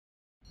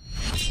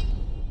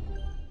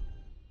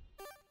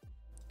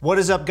What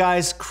is up,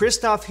 guys?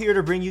 Christoph here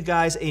to bring you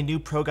guys a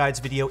new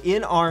ProGuides video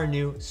in our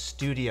new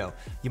studio.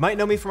 You might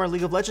know me from our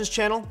League of Legends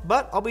channel,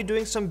 but I'll be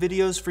doing some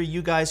videos for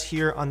you guys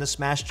here on the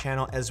Smash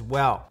channel as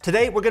well.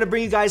 Today, we're gonna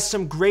bring you guys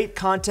some great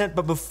content,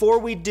 but before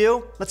we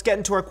do, let's get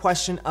into our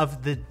question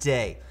of the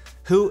day.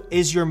 Who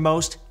is your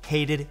most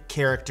hated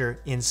character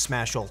in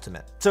Smash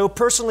Ultimate? So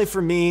personally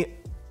for me,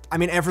 I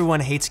mean,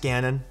 everyone hates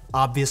Ganon.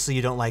 Obviously,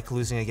 you don't like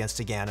losing against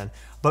a Ganon,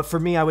 but for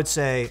me, I would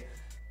say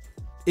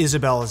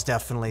Isabelle is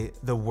definitely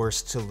the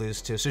worst to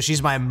lose to. So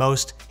she's my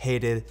most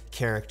hated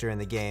character in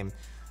the game.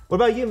 What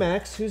about you,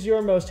 Max? Who's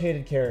your most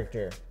hated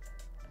character?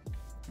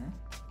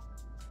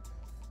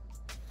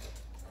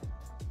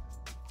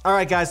 All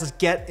right, guys, let's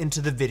get into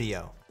the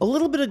video. A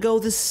little bit ago,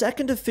 the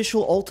second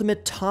official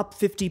Ultimate Top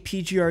 50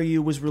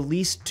 PGRU was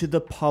released to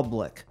the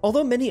public.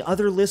 Although many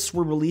other lists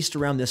were released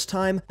around this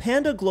time,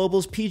 Panda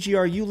Global's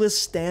PGRU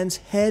list stands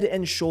head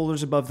and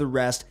shoulders above the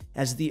rest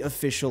as the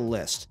official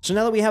list. So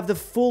now that we have the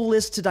full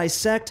list to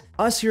dissect,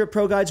 us here at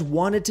ProGuides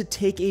wanted to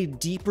take a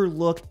deeper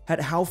look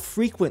at how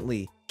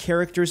frequently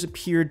characters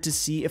appeared to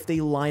see if they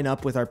line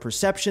up with our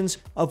perceptions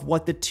of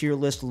what the tier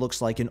list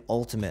looks like in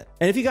Ultimate.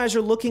 And if you guys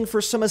are looking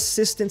for some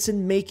assistance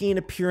in making an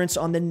appearance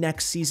on the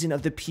next season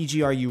of the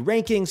PGRU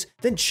rankings,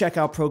 then check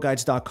out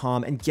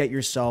ProGuides.com and get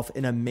yourself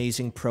an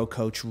amazing pro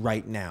coach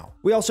right now.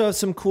 We also have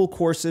some cool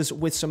courses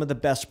with some of the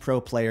best pro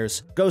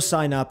players. Go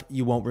sign up,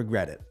 you won't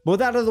regret it. But with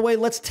that out of the way,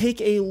 let's take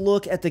a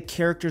look at the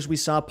characters we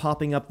saw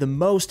popping up the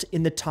most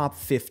in the top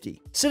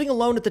 50. Sitting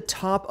alone at the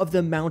top of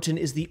the mountain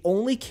is the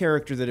only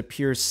character that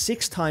appears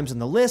 6 times on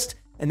the list,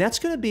 and that's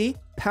going to be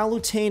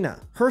Palutena.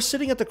 Her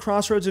sitting at the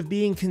crossroads of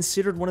being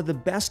considered one of the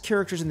best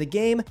characters in the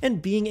game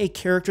and being a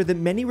character that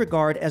many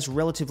regard as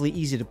relatively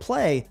easy to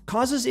play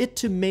causes it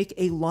to make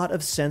a lot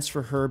of sense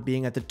for her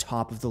being at the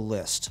top of the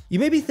list. You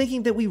may be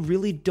thinking that we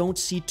really don't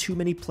see too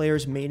many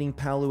players maining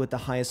Palu at the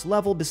highest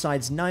level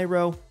besides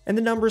Nairo, and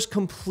the numbers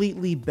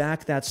completely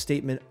back that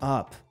statement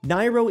up.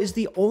 Nairo is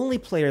the only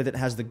player that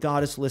has the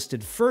goddess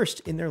listed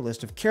first in their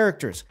list of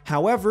characters.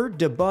 However,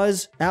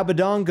 Dabuz,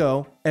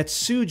 Abadongo,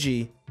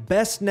 Etsuji,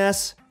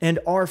 Bestness, and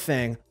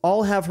Arfang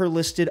all have her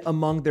listed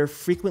among their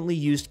frequently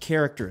used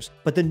characters,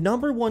 but the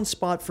number one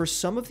spot for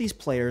some of these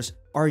players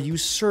are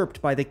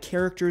usurped by the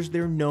characters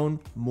they're known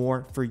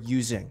more for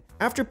using.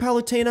 After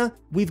Palutena,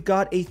 we've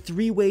got a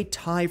 3-way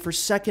tie for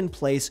second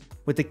place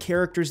with the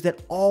characters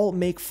that all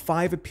make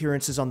 5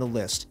 appearances on the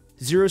list: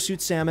 Zero Suit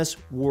Samus,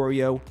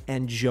 Wario,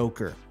 and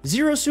Joker.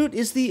 Zero Suit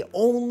is the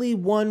only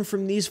one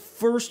from these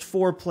first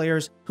 4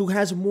 players who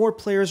has more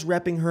players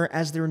repping her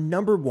as their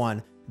number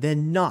 1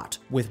 than not,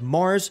 with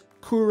Mars,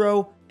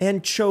 Kuro,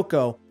 and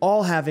Choco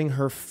all having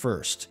her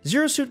first.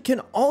 Zero Suit can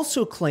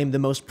also claim the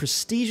most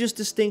prestigious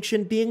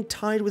distinction, being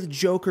tied with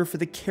Joker for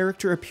the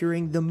character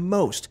appearing the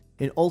most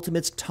in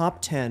Ultimate's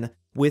top 10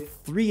 with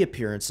 3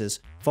 appearances,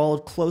 followed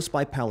close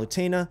by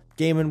Palutena,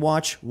 Game &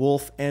 Watch,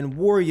 Wolf, and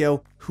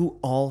Wario, who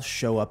all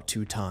show up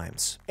 2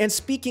 times. And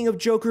speaking of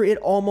Joker, it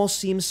almost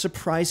seems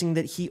surprising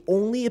that he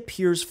only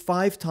appears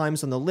 5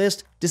 times on the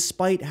list,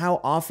 despite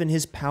how often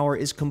his power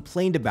is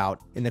complained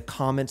about in the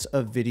comments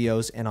of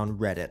videos and on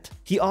Reddit.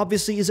 He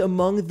obviously is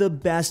among the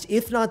best,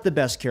 if not the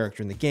best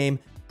character in the game,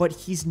 but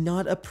he's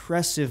not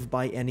oppressive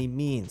by any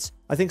means.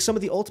 I think some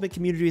of the Ultimate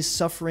community is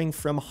suffering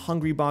from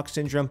hungry box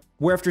syndrome,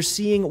 where after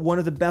seeing one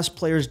of the best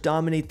players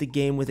dominate the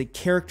game with a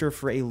character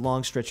for a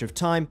long stretch of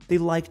time, they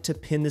like to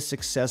pin the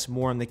success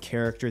more on the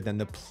character than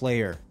the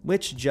player,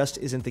 which just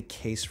isn't the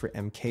case for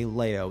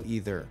MKLeo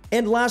either.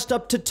 And last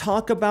up to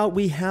talk about,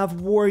 we have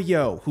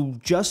Wario, who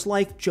just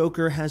like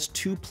Joker has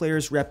 2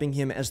 players repping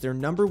him as their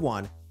number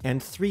 1,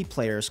 and 3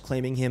 players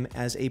claiming him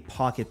as a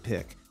pocket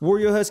pick.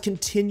 Wario has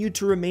continued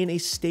to remain a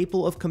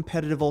staple of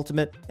competitive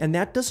Ultimate, and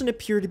that doesn't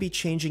appear to be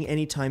changing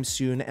anytime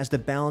soon, as the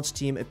balanced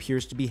team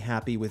appears to be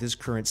happy with his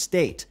current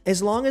state.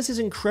 As long as his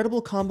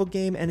incredible combo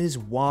game and his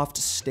waft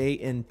stay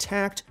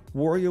intact,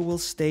 Wario will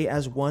stay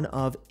as one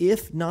of,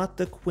 if not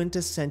the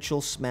quintessential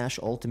Smash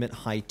Ultimate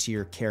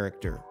high-tier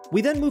character.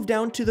 We then move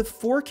down to the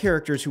 4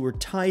 characters who were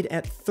tied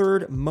at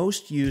 3rd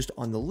most used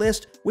on the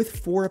list with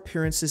 4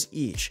 appearances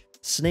each: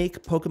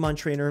 Snake, Pokemon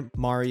Trainer,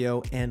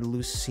 Mario, and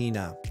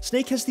Lucina.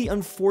 Snake has the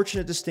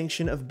unfortunate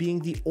distinction of being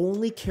the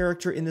only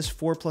character in this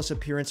 4+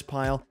 appearance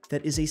pile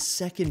that is a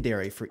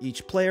secondary for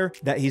each player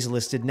that he's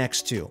listed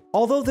next to.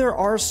 Although there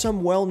are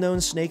some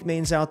well-known Snake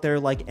mains out there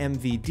like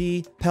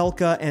MVD,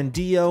 Pelka, and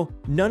Dio,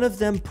 none of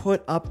them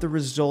put up the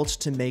results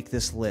to make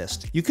this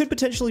list. You could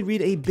potentially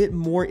read a bit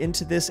more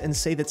into this and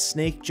say that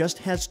Snake just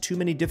has too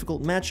many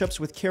difficult matchups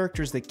with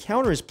characters that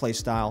counter his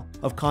playstyle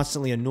of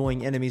constantly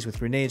annoying enemies with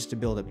grenades to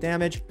build up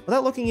damage.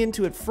 Without looking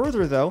into it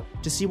further though,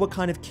 to see what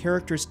kind of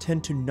characters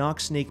tend to knock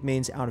Snake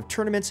mains out of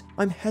tournaments,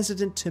 I'm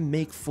hesitant to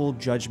make full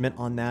judgment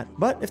on that.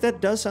 But if that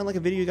does sound like a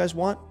video you guys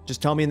want,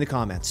 just tell me in the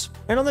comments.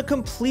 And on the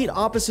complete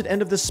opposite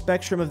end of the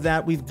spectrum of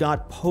that, we've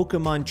got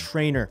Pokemon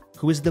Trainer,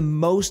 who is the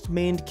most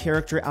mained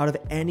character out of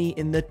any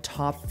in the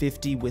top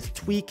 50 with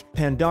Tweak,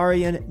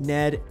 Pandarian,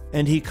 Ned,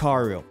 and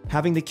Hikaru,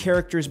 having the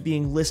characters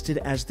being listed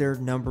as their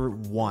number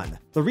 1.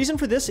 The reason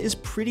for this is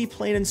pretty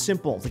plain and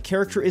simple. The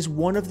character is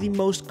one of the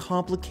most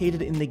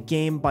complicated in the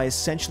game by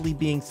essentially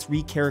being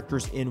 3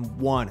 characters in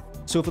one.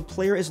 So if a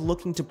player is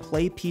looking to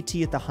play PT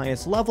at the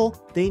highest level,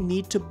 they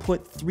need to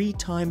put 3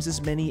 times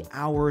as many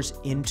hours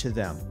into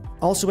them.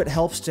 Also, it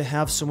helps to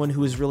have someone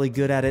who is really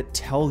good at it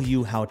tell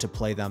you how to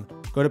play them.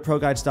 Go to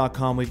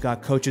ProGuides.com, we've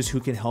got coaches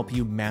who can help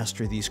you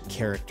master these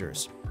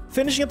characters.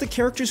 Finishing up the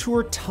characters who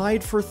are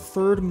tied for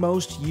 3rd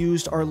most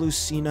used are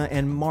Lucina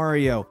and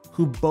Mario,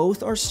 who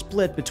both are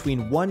split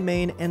between 1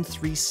 main and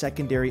 3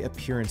 secondary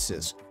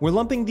appearances. We're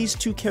lumping these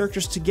 2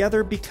 characters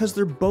together because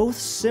they're both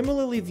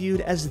similarly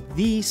viewed as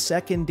the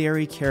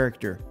secondary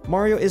character.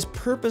 Mario is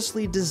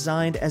purposely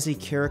designed as a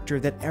character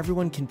that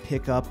everyone can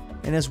pick up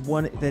and as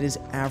one that is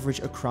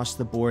average across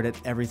the board at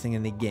everything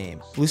in the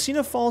game.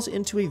 Lucina falls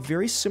into a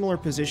very similar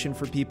position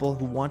for people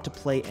who want to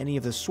play any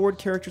of the sword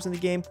characters in the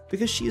game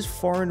because she is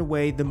far and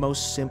away the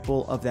most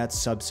simple of that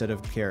subset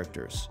of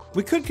characters.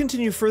 We could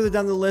continue further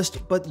down the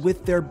list, but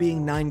with there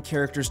being 9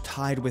 characters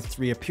tied with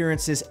 3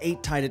 appearances,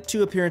 8 tied at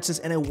 2 appearances,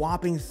 and a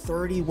whopping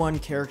 31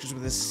 characters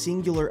with a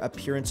singular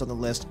appearance on the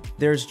list,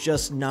 there's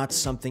just not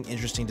something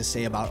interesting to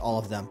say about all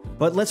of them.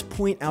 But let's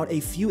point out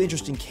a few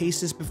interesting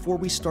cases before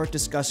we start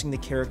discussing the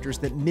characters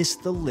that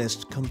missed the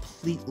list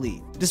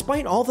completely.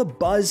 Despite all the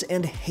buzz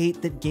and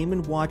hate that Game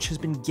 & Watch has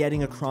been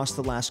getting across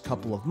the last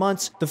couple of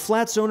months, the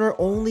Flat Zoner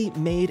only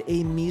made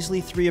a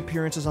measly 3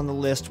 appearances on the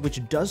list,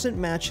 which doesn't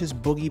match his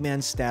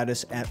boogeyman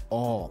status at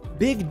all.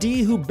 Big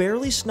D, who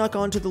barely snuck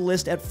onto the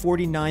list at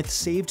 49th,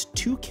 saved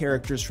 2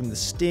 characters from the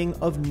sting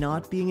of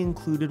not being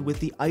included with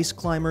the Ice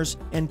Climbers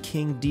and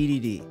King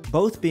DDD,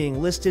 both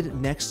being listed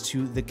next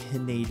to the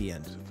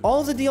Canadian.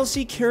 All of the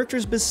DLC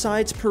characters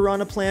besides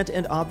Piranha Plant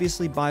and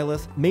obviously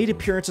Byleth made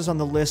appearances on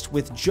the list,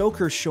 with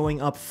Joker showing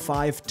up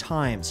 5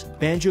 times,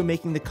 Banjo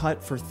making the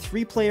cut for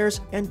 3 players,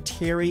 and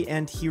Terry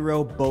and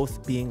Hero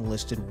both being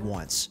listed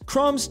once.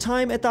 Crumb's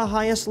time at the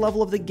highest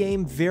level of the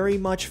game very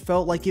much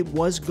felt like it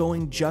was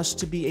going just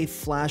to be a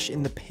flash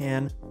in the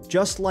pan,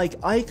 just like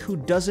Ike, who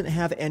doesn't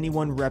have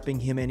anyone repping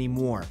him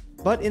anymore.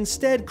 But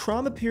instead,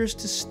 Crom appears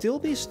to still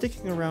be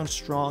sticking around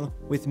strong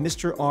with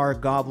Mr. R,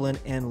 Goblin,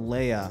 and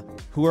Leia,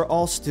 who are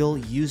all still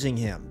using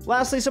him.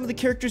 Lastly, some of the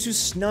characters who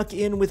snuck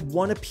in with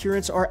 1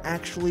 appearance are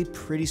actually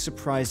pretty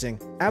surprising.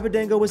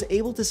 Abadango was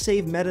able to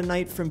save Meta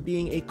Knight from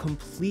being a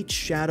complete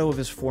shadow of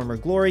his former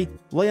glory.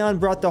 Leon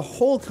brought the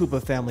whole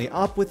Koopa family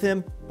up with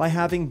him by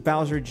having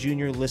Bowser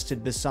Jr.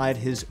 listed beside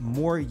his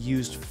more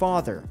used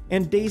father.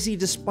 And Daisy,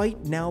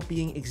 despite now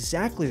being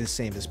exactly the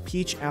same as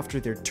Peach after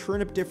their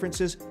turnip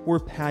differences were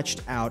patched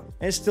out,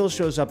 and still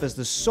shows up as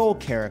the sole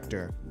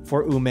character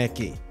for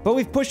Umeki. But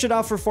we've pushed it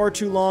off for far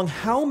too long.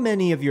 How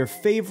many of your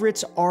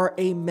favorites are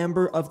a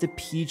member of the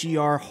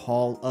PGR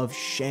Hall of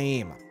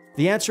Shame?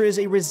 The answer is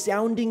a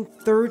resounding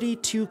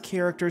 32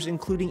 characters,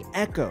 including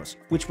Echoes,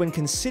 which when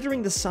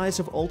considering the size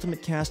of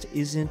Ultimate Cast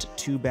isn't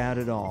too bad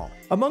at all.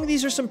 Among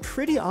these are some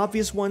pretty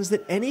obvious ones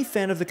that any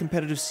fan of the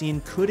competitive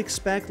scene could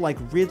expect, like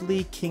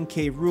Ridley, King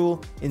K.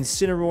 Rool,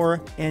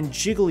 Incineroar, and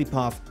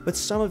Jigglypuff, but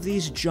some of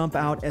these jump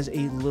out as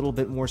a little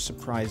bit more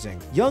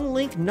surprising. Young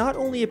Link not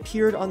only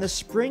appeared on the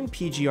spring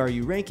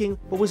PGRU ranking,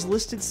 but was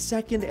listed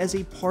 2nd as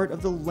a part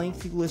of the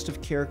lengthy list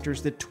of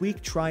characters that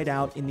Tweak tried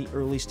out in the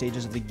early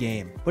stages of the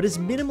game. But his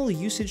minimal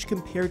usage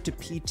compared to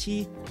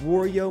PT,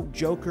 Wario,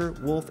 Joker,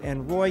 Wolf,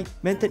 and Roy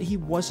meant that he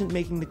wasn't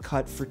making the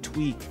cut for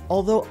Tweak.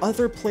 Although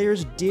other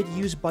players did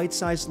use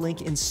bite-sized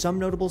Link in some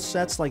notable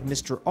sets like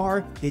Mr.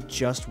 R, it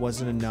just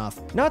wasn't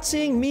enough. Not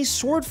seeing Mii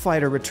Sword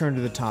Fighter return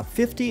to the top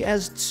 50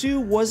 as Tsu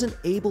wasn't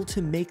able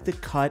to make the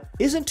cut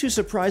isn't too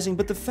surprising,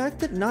 but the fact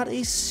that not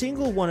a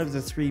single one of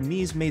the 3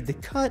 Miis made the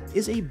cut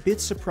is a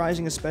bit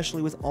surprising,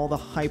 especially with all the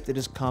hype that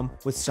has come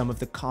with some of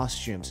the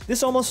costumes.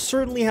 This almost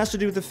certainly has to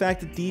do with the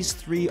fact that these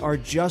 3 are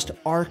just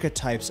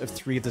archetypes of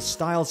 3 of the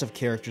styles of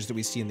characters that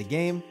we see in the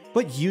game,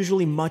 but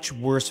usually much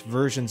worse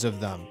versions of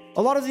them.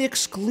 A lot of the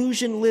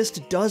exclusion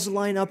list does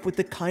line up with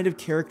the kind of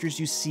characters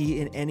you see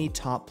in any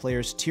top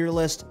player's tier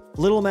list.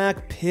 Little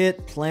Mac,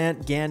 Pit,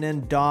 Plant,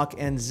 Ganon, Doc,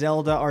 and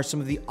Zelda are some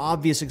of the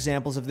obvious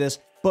examples of this,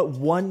 but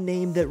one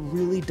name that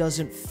really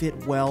doesn't fit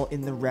well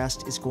in the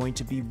rest is going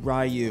to be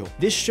Ryu.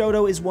 This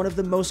Shoto is one of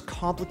the most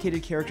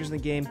complicated characters in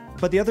the game,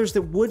 but the others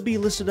that would be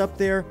listed up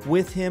there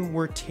with him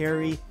were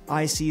Terry,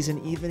 Ices,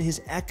 and even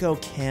his Echo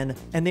Ken,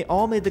 and they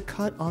all made the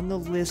cut on the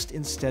list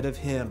instead of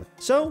him.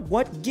 So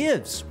what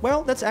gives?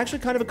 Well, that's actually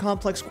kind of a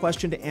complex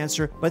question to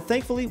answer, but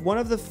thankfully one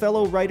of the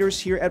fellow writers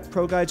here at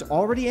ProGuides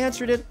already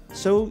answered it,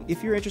 so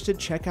if you're interested,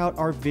 check out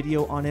our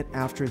video on it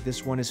after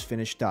this one is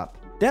finished up.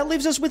 That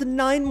leaves us with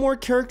 9 more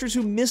characters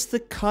who missed the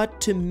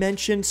cut to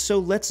mention, so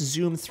let's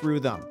zoom through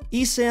them.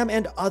 Esam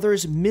and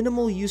others'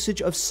 minimal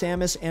usage of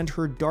Samus and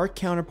her dark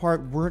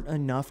counterpart weren't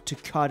enough to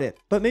cut it,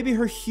 but maybe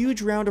her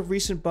huge round of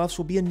recent buffs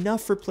will be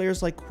enough for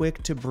players like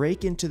Quick to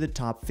break into the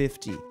top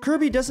 50.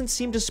 Kirby doesn't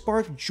seem to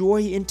spark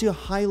joy into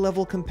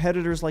high-level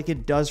competitors like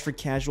it does for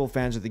casual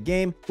fans of the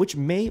game, which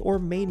may or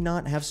may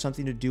not have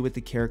something to do with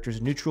the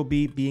character's neutral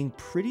B being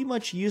pretty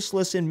much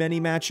useless in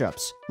many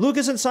matchups.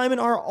 Lucas and Simon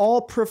are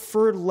all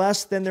preferred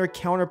less than their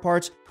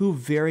counterparts, who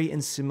vary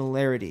in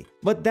similarity.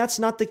 But that's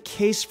not the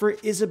case for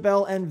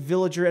Isabelle and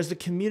Villager, as the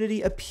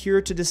community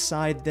appear to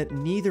decide that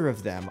neither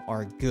of them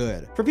are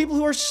good. For people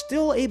who are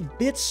still a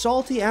bit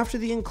salty after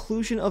the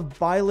inclusion of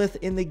Byleth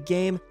in the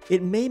game,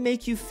 it may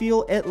make you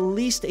feel at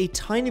least a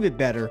tiny bit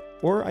better,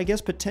 or I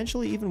guess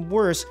potentially even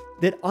worse,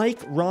 that Ike,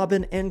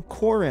 Robin, and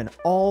Corrin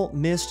all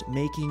missed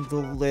making the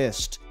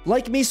list.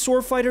 Like me,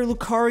 Swordfighter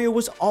Lucario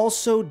was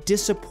also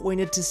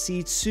disappointed to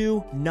see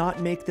Tsu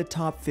not make the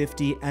top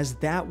 50, as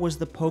that was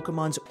the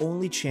Pokemon's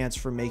only chance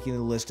for making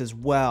the list as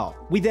well.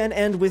 We then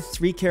end with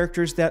 3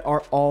 characters that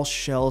are all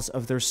shells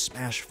of their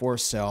Smash 4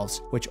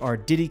 selves, which are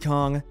Diddy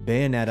Kong,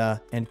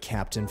 Bayonetta, and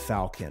Captain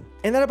Falcon.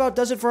 And that about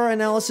does it for our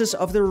analysis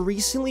of the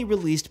recently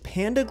released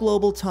Panda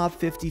Global Top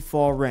 50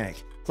 Fall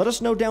Rank. Let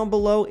us know down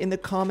below in the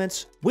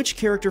comments which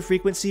character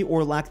frequency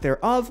or lack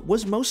thereof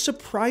was most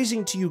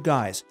surprising to you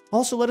guys.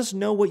 Also, let us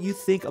know what you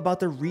think about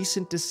the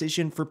recent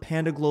decision for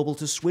Panda Global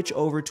to switch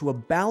over to a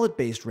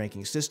ballot-based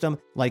ranking system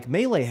like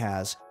Melee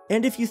has,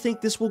 and if you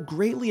think this will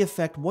greatly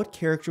affect what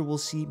character we'll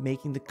see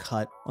making the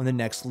cut on the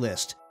next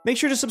list. Make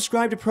sure to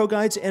subscribe to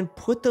ProGuides and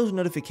put those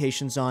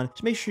notifications on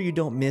to make sure you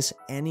don't miss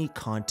any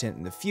content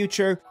in the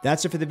future.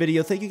 That's it for the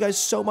video. Thank you guys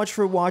so much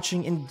for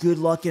watching, and good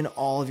luck in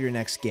all of your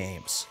next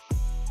games.